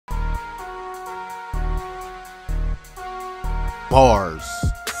Bars.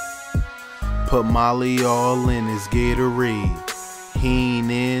 Put Molly all in his Gatorade. He ain't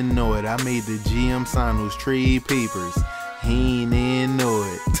even know it. I made the GM sign those trade papers. He ain't even know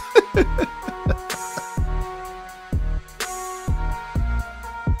it.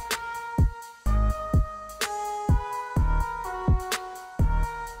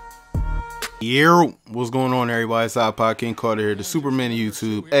 Yeah, what's going on, everybody? It's iPodKingCarter here, the Superman of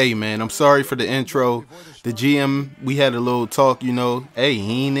YouTube. Hey, man, I'm sorry for the intro. The GM, we had a little talk, you know. Hey,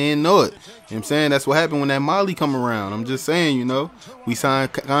 he ain't even know it. You know what I'm saying? That's what happened when that Molly come around. I'm just saying, you know, we sign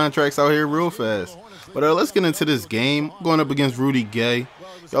contracts out here real fast. But let's get into this game. I'm going up against Rudy Gay.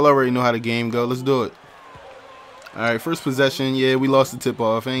 Y'all already know how the game go. Let's do it. All right, first possession. Yeah, we lost the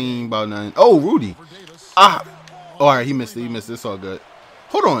tip-off. Ain't about nothing. Oh, Rudy. Ah. All right, he missed it. He missed it. It's all good.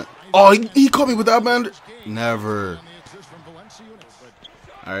 Hold on. Oh, he caught me with the outbounder. Never.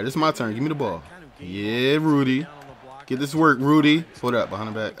 All right, this is my turn. Give me the ball. Yeah, Rudy. Get this work, Rudy. Hold up,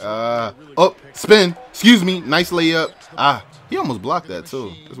 behind the back. Oh, spin. Excuse me. Nice layup. He almost blocked that,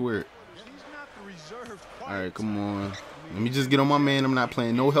 too. That's weird. All right, come on. Let me just get on my man. I'm not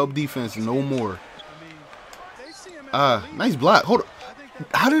playing no help defense no more. Nice block. Hold up.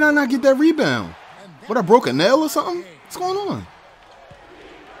 How did I not get that rebound? What, I broke a nail or something? What's going on?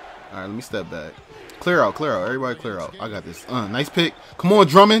 All right, let me step back. Clear out, clear out. Everybody clear out. I got this. Nice pick. Come on,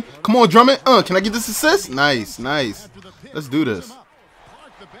 Drummond. Come on, Drummond. Can I get this assist? Nice, nice. Let's do this.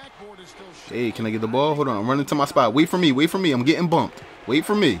 Hey, can I get the ball? Hold on. I'm running to my spot. Wait for me. Wait for me. I'm getting bumped. Wait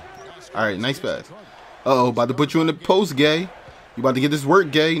for me. All right, nice pass. Uh-oh, about to put you in the post, Gay. You about to get this work,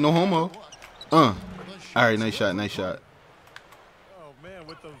 Gay. No homo. All right, nice shot, nice shot.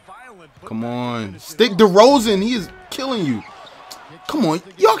 Come on. Stick DeRozan. He is killing you. Come on,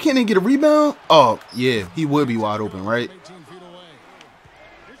 y'all can't even get a rebound? Oh, yeah, he would be wide open, right?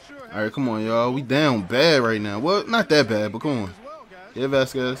 All right, come on, y'all. We down bad right now. Well, not that bad, but come on. Yeah,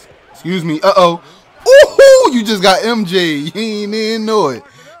 Vasquez. Excuse me. Uh-oh. Ooh, you just got MJ. You ain't even know it.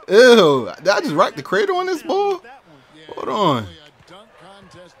 Ew. Did I just rock the cradle on this ball? Hold on.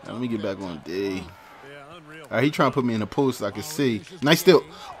 Let me get back on D. All right, he trying to put me in the post so I can see. Nice steal.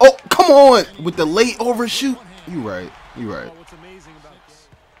 Oh, come on. With the late overshoot. You right. You right.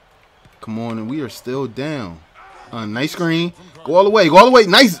 Come on, and we are still down. Nice screen. Go all the way. Go all the way.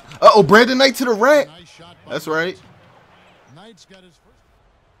 Nice. Uh-oh, Brandon Knight to the rack. That's right.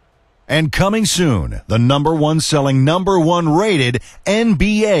 And coming soon, the #1 selling, #1 rated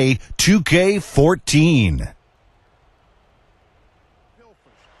NBA 2K14.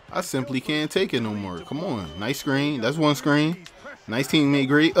 I simply can't take it no more. Come on. Nice screen. That's one screen. Nice teammate,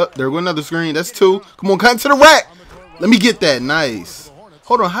 great. There goes another screen. That's two. Come on, cut to the rack. Let me get that. Nice.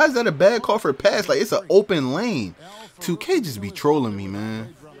 Hold on, how is that a bad call for a pass? Like, it's an open lane. 2K just be trolling me,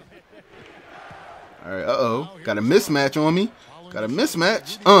 man. All right, uh-oh. Got a mismatch on me. Got a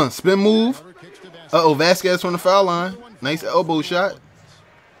mismatch. Spin move. Uh-oh, Vasquez from the foul line. Nice elbow shot.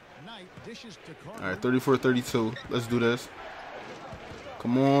 All right, 34-32. Let's do this.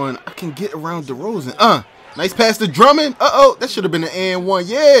 Come on. I can get around DeRozan. Nice pass to Drummond. Uh-oh, that should have been an and one.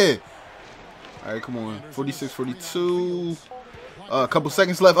 Yeah. All right, come on. 46-42. A couple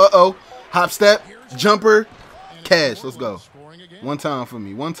seconds left. Uh-oh. Hop step. Jumper. Cash. Let's go. One time for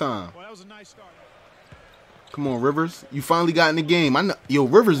me. One time. Come on, Rivers. You finally got in the game. I know. Yo,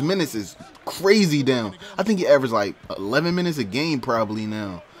 Rivers' minutes is crazy down. I think he averaged like 11 minutes a game probably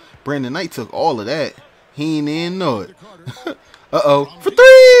now. Brandon Knight took all of that. He ain't even know it. Uh-oh. For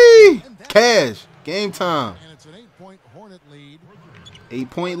three. Cash. Game time.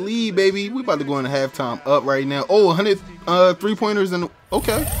 8-point lead, baby. We about to go into halftime up right now. Oh, 100 3-pointers and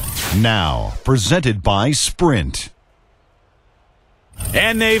okay. Now, presented by Sprint.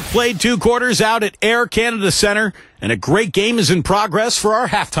 And they've played 2 quarters out at Air Canada Centre, and a great game is in progress for our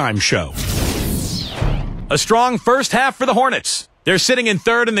halftime show. A strong first half for the Hornets. They're sitting in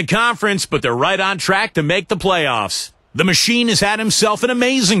 3rd in the conference, but they're right on track to make the playoffs. The Machine has had himself an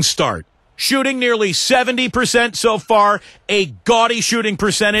amazing start. Shooting nearly 70% so far, a gaudy shooting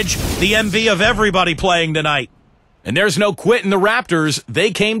percentage, the envy of everybody playing tonight. And there's no quit in the Raptors. They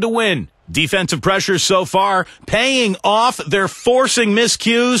came to win. Defensive pressure so far, paying off. They're forcing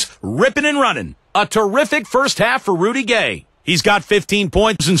miscues, ripping and running. A terrific first half for Rudy Gay. He's got 15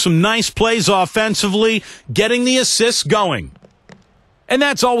 points and some nice plays offensively, getting the assists going. And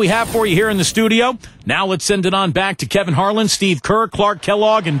that's all we have for you here in the studio. Now let's send it on back to Kevin Harlan, Steve Kerr, Clark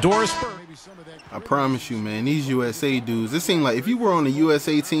Kellogg, and Doris Burke. I promise you, man, these USA dudes, it seemed like if you were on the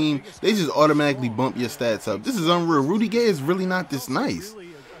USA team, they just automatically bump your stats up. This is unreal. Rudy Gay is really not this nice.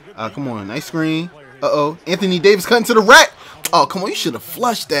 Come on, nice screen. Uh-oh, Anthony Davis cutting to the rack. Oh, come on, you should have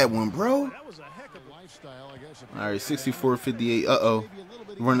flushed that one, bro. All right, 64-58. Uh-oh.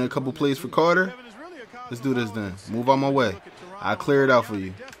 Running a couple plays for Carter. Let's do this then. Move out my way. I'll clear it out for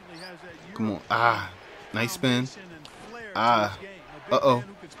you. Come on. Ah, nice spin. Ah, uh-oh.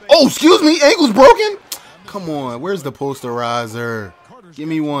 Oh, excuse me. Ankle's broken? Come on. Where's the posterizer? Give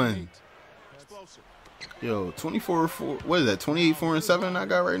me one. Yo, 24-4. What is that? 28-4-7 I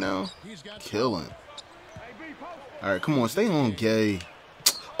got right now? Killing. All right, come on. Stay on, Gay.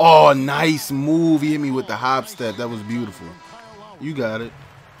 Oh, nice move. He hit me with the hop step. That was beautiful. You got it.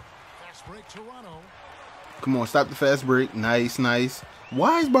 Come on, stop the fast break. Nice, nice.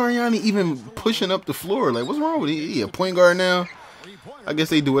 Why is Bariani even pushing up the floor? Like, what's wrong with him? He a point guard now? I guess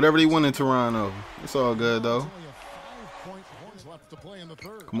they do whatever they want in Toronto. It's all good, though.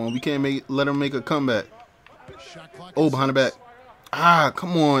 Come on, we can't let him make a comeback. Oh, behind the back. Ah,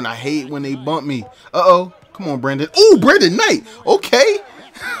 come on. I hate when they bump me. Uh-oh. Come on, Brandon. Oh, Brandon Knight. Okay.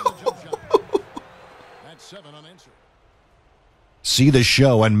 See the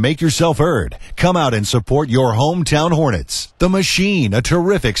show and make yourself heard. Come out and support your hometown Hornets. The Machine, a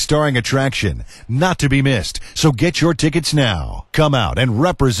terrific starring attraction, not to be missed. So get your tickets now. Come out and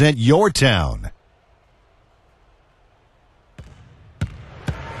represent your town.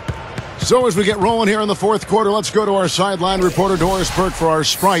 So as we get rolling here in the fourth quarter, let's go to our sideline reporter, Doris Burke, for our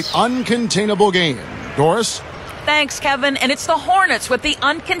Sprite Uncontainable Game. Doris? Thanks, Kevin. And it's the Hornets with the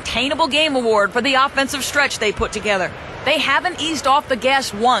Uncontainable Game Award for the offensive stretch they put together. They haven't eased off the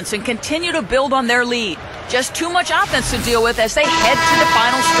gas once and continue to build on their lead. Just too much offense to deal with as they head to the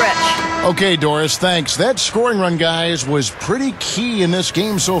final stretch. Okay, Doris, thanks. That scoring run, guys, was pretty key in this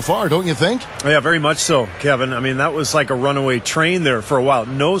game so far, don't you think? Yeah, very much so, Kevin. I mean, that was like a runaway train there for a while.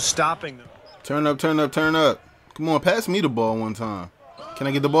 No stopping them. Turn up, turn up, turn up. Come on, pass me the ball one time. Can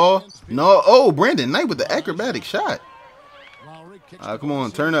I get the ball? No. Oh, Brandon Knight with the acrobatic shot. Come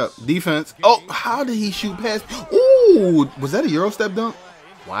on, turn up. Defense. Oh, how did he shoot past? Ooh, was that a Euro step dunk?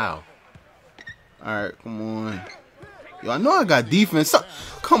 Wow. All right, come on. Yo, I know I got defense.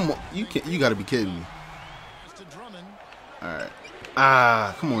 Come on, you got to be kidding me. All right.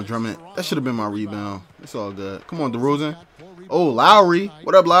 Ah, come on, Drummond. That should have been my rebound. It's all good. Come on, DeRozan. Oh, Lowry.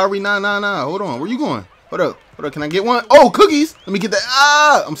 What up, Lowry? Nah. Hold on. Where you going? Hold up. Can I get one? Oh, cookies. Let me get that.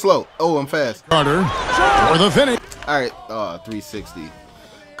 Ah, I'm slow. Oh, I'm fast. Carter for the finish. All right. 360.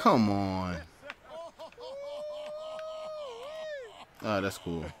 Come on. That's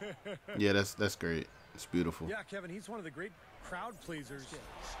cool. Yeah, that's great. It's beautiful. Yeah, Kevin, he's one of the great crowd pleasers.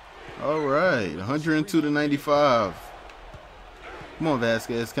 All right. 102-95. Come on,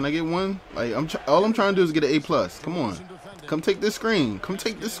 Vasquez. Can I get one? Like all I'm trying to do is get an A+. Come on. Come take this screen. Come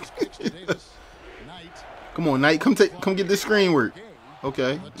take this screen. Come on, Knight. Come get this screen work.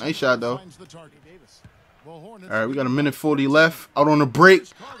 Okay. Nice shot though. All right, we got 1:40 left. Out on the break.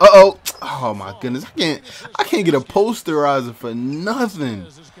 Uh-oh. Oh my goodness. I can't get a posterizer for nothing.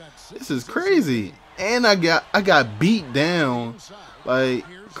 This is crazy. And I got beat down. Like,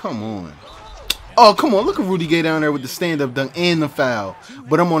 come on. Oh, come on. Look at Rudy Gay down there with the stand-up dunk and the foul.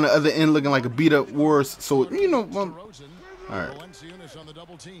 But I'm on the other end looking like a beat-up Wars. So, you know. All right.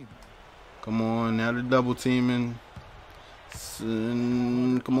 Come on. Now they're double teaming.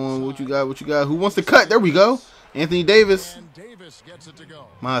 Come on. What you got? Who wants to cut? There we go. Anthony Davis.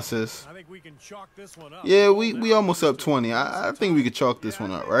 My assist. I think we can chalk this one up. Yeah, we almost up 20. I think we could chalk this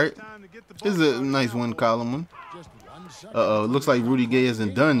one up, right? This is a nice win column one. Uh-oh. Looks like Rudy Gay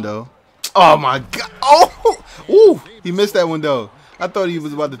isn't done, though. Oh, my God. Oh! Ooh! He missed that one, though. I thought he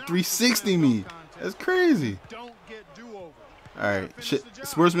was about to 360 me. That's crazy. All right.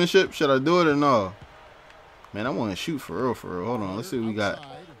 Sportsmanship, should I do it or no? Man, I want to shoot for real, Hold on. Let's see what we got.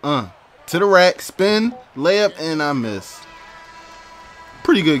 To the rack, spin, layup, and I miss.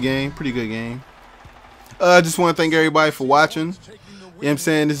 Pretty good game. I just want to thank everybody for watching. You know what I'm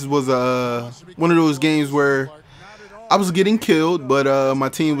saying? This was one of those games where I was getting killed, but my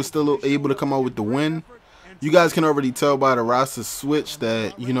team was still able to come out with the win. You guys can already tell by the roster switch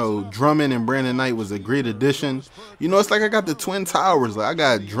that, you know, Drummond and Brandon Knight was a great addition. You know, it's like I got the Twin Towers. Like I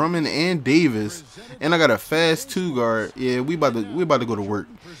got Drummond and Davis, and I got a fast 2-guard. Yeah, we about to go to work.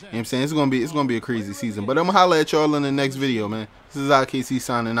 You know what I'm saying? It's gonna be a crazy season. But I'm gonna holler at y'all in the next video, man. This is IKC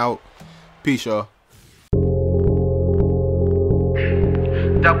signing out. Peace, y'all.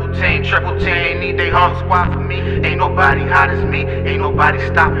 Double team, triple team, they need they whole squad for me. Ain't nobody hot as me, ain't nobody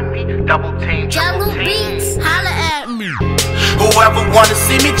stopping me. Double team, triple team. Beats, holla at me. Whoever wanna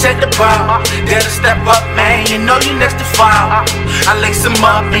see me check the ball, dare to step up, man, you know you next to fall. I lace them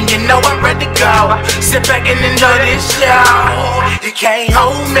up and you know I'm ready to go. Sit back and enjoy this show. You can't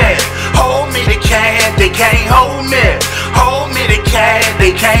hold me, they can't hold me. Hold me, they can't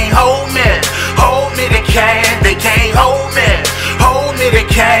hold me. Hold me, they can't. can't hold me. Hold me, they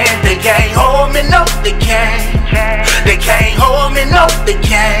can't hold me, no, they can't. They can't hold me, no, they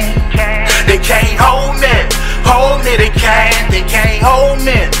can't. They can't hold me, they can't hold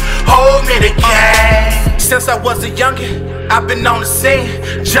me, they can't. Since I was a youngin', I've been on the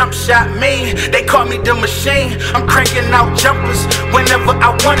scene, jump shot me, they call me the machine. I'm cranking out jumpers whenever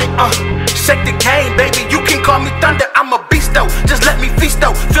I want it, shake the game, baby, you can call me thunder, I'm a beast though, just let me feast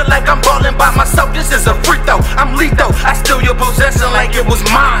though. Feel like I'm ballin' by myself, this is a free throw, I'm lethal, I steal your possession like it was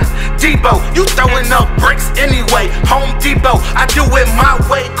mine. Debo, you throwing up bricks anyway, Home Depot, I do it my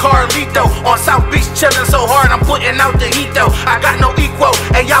way, Carlito, on South Beach chillin' so hard, I'm putting out the heat though, I got no equal,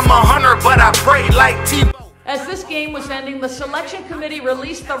 hey I'm a hunter, but I pray like Tebow. As this game was ending, the selection committee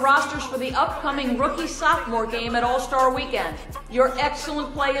released the rosters for the upcoming rookie-sophomore game at All-Star Weekend. Your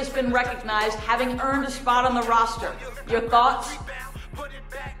excellent play has been recognized, having earned a spot on the roster. Your thoughts?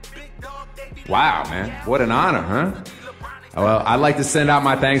 Wow, man. What an honor, huh? Well, I'd like to send out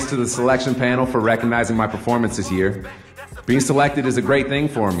my thanks to the selection panel for recognizing my performance this year. Being selected is a great thing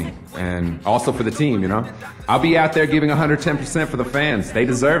for me, and also for the team, you know? I'll be out there giving 110% for the fans. They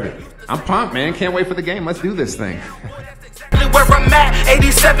deserve it. I'm pumped, man. Can't wait for the game. Let's do this thing. Where I'm at,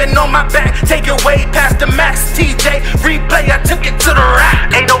 87 on my back, take it way past the max. TJ, replay, I took it to the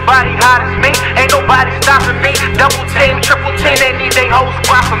rack. Ain't nobody hot as me, ain't nobody stopping me. Double team, triple team, they need they whole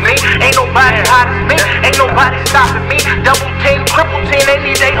squad for me. Ain't nobody hot as me, ain't nobody stopping me. Double team, triple team, they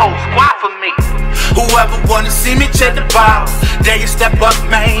need they whole squad for me. Whoever wanna see me check the ball, there you step up,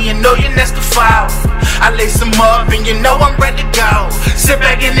 man, you know you're next to foul. I lace them up and you know I'm ready to go. Sit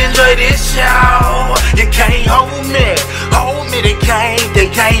back and enjoy this show. You can't hold me, they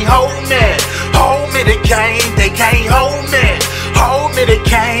can't hold me. Hold me, they can't hold